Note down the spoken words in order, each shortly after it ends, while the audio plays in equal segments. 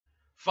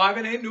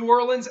5-8 New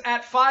Orleans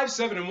at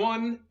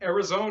 5-7-1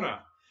 Arizona.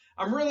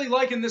 I'm really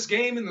liking this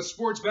game in the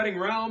sports betting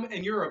realm,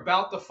 and you're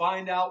about to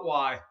find out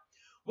why.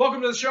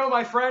 Welcome to the show,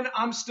 my friend.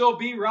 I'm still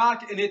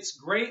B-Rock, and it's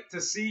great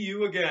to see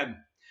you again.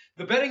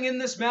 The betting in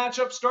this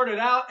matchup started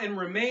out and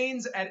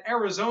remains at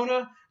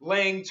Arizona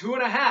laying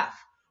 2.5,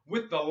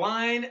 with the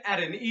line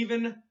at an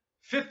even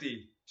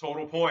 50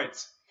 total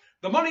points.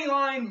 The money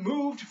line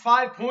moved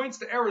 5 points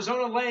to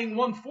Arizona laying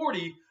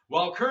 140,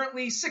 while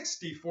currently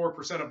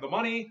 64% of the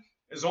money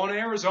is on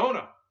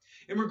Arizona.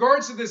 In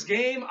regards to this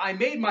game, I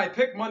made my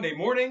pick Monday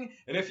morning,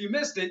 and if you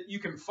missed it, you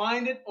can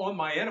find it on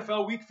my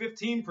NFL Week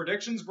 15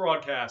 predictions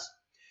broadcast.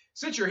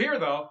 Since you're here,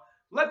 though,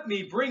 let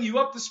me bring you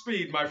up to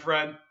speed, my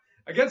friend.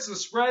 Against the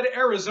spread,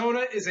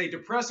 Arizona is a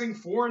depressing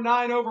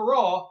 4-9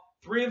 overall,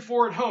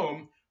 3-4 at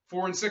home,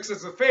 4-6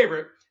 as the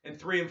favorite, and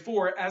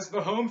 3-4 as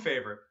the home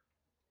favorite.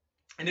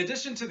 In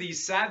addition to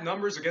these sad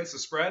numbers against the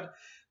spread,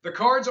 the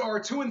Cards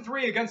are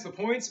 2-3 against the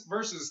points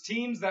versus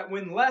teams that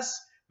win less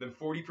than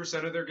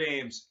 40% of their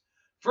games.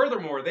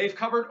 Furthermore, they've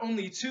covered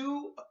only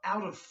 2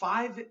 out of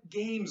 5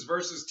 games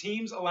versus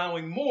teams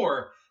allowing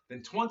more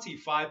than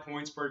 25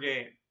 points per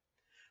game.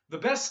 The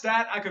best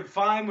stat I could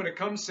find when it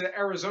comes to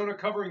Arizona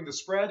covering the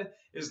spread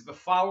is the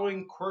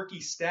following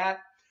quirky stat.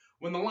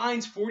 When the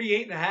line's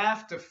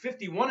 48.5 to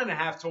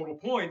 51.5 total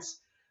points,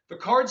 the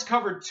Cards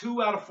covered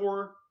 2 out of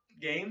 4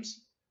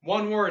 games.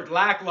 One word,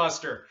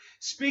 lackluster.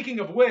 Speaking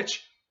of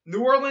which,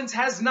 New Orleans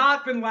has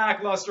not been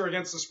lackluster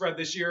against the spread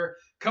this year,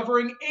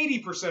 covering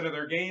 80% of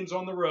their games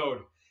on the road.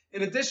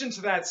 In addition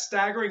to that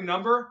staggering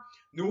number,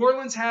 New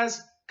Orleans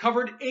has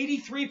covered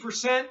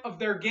 83% of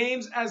their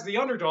games as the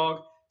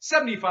underdog,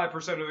 75%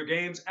 of their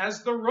games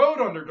as the road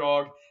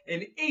underdog,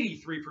 and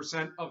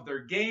 83% of their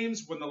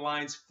games when the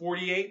line's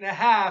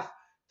 48.5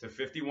 to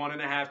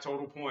 51.5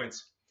 total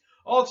points.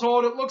 All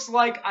told, it looks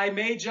like I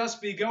may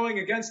just be going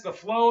against the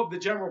flow of the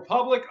general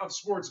public of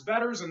sports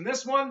bettors in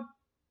this one.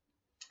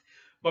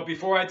 But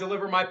before I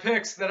deliver my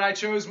picks that I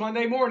chose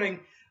Monday morning,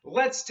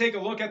 let's take a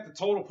look at the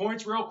total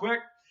points real quick.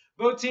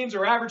 Both teams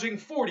are averaging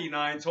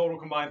 49 total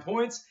combined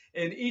points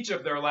in each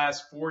of their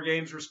last 4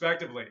 games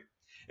respectively.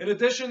 In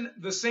addition,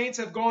 the Saints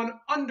have gone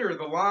under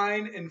the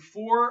line in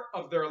 4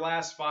 of their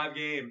last 5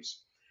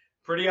 games.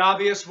 Pretty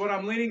obvious what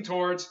I'm leaning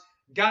towards.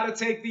 Got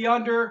to take the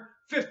under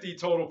 50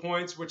 total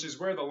points, which is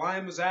where the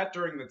line was at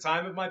during the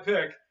time of my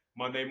pick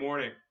Monday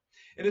morning.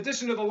 In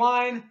addition to the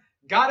line,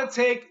 got to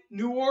take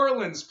New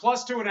Orleans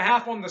plus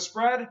 2.5 on the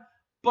spread,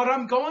 but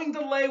I'm going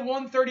to lay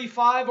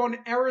 135 on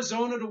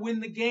Arizona to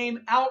win the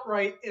game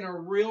outright in a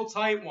real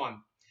tight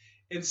one.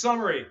 In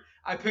summary,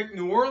 I picked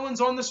New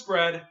Orleans on the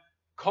spread,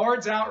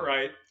 Cards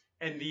outright,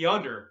 and the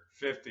under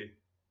 50.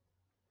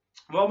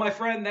 Well, my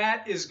friend,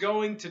 that is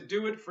going to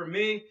do it for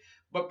me.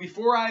 But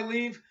before I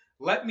leave,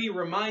 let me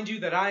remind you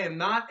that I am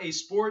not a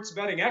sports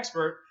betting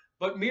expert,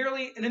 but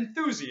merely an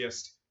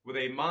enthusiast with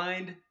a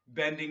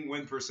mind-bending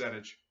win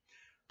percentage.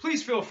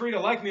 Please feel free to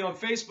like me on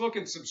Facebook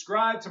and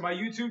subscribe to my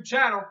YouTube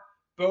channel,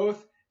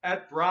 both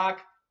at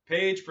Brock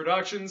Page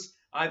Productions.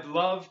 I'd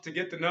love to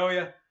get to know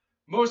you.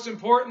 Most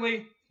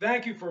importantly,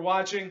 thank you for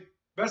watching.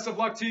 Best of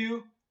luck to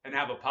you, and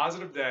have a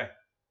positive day.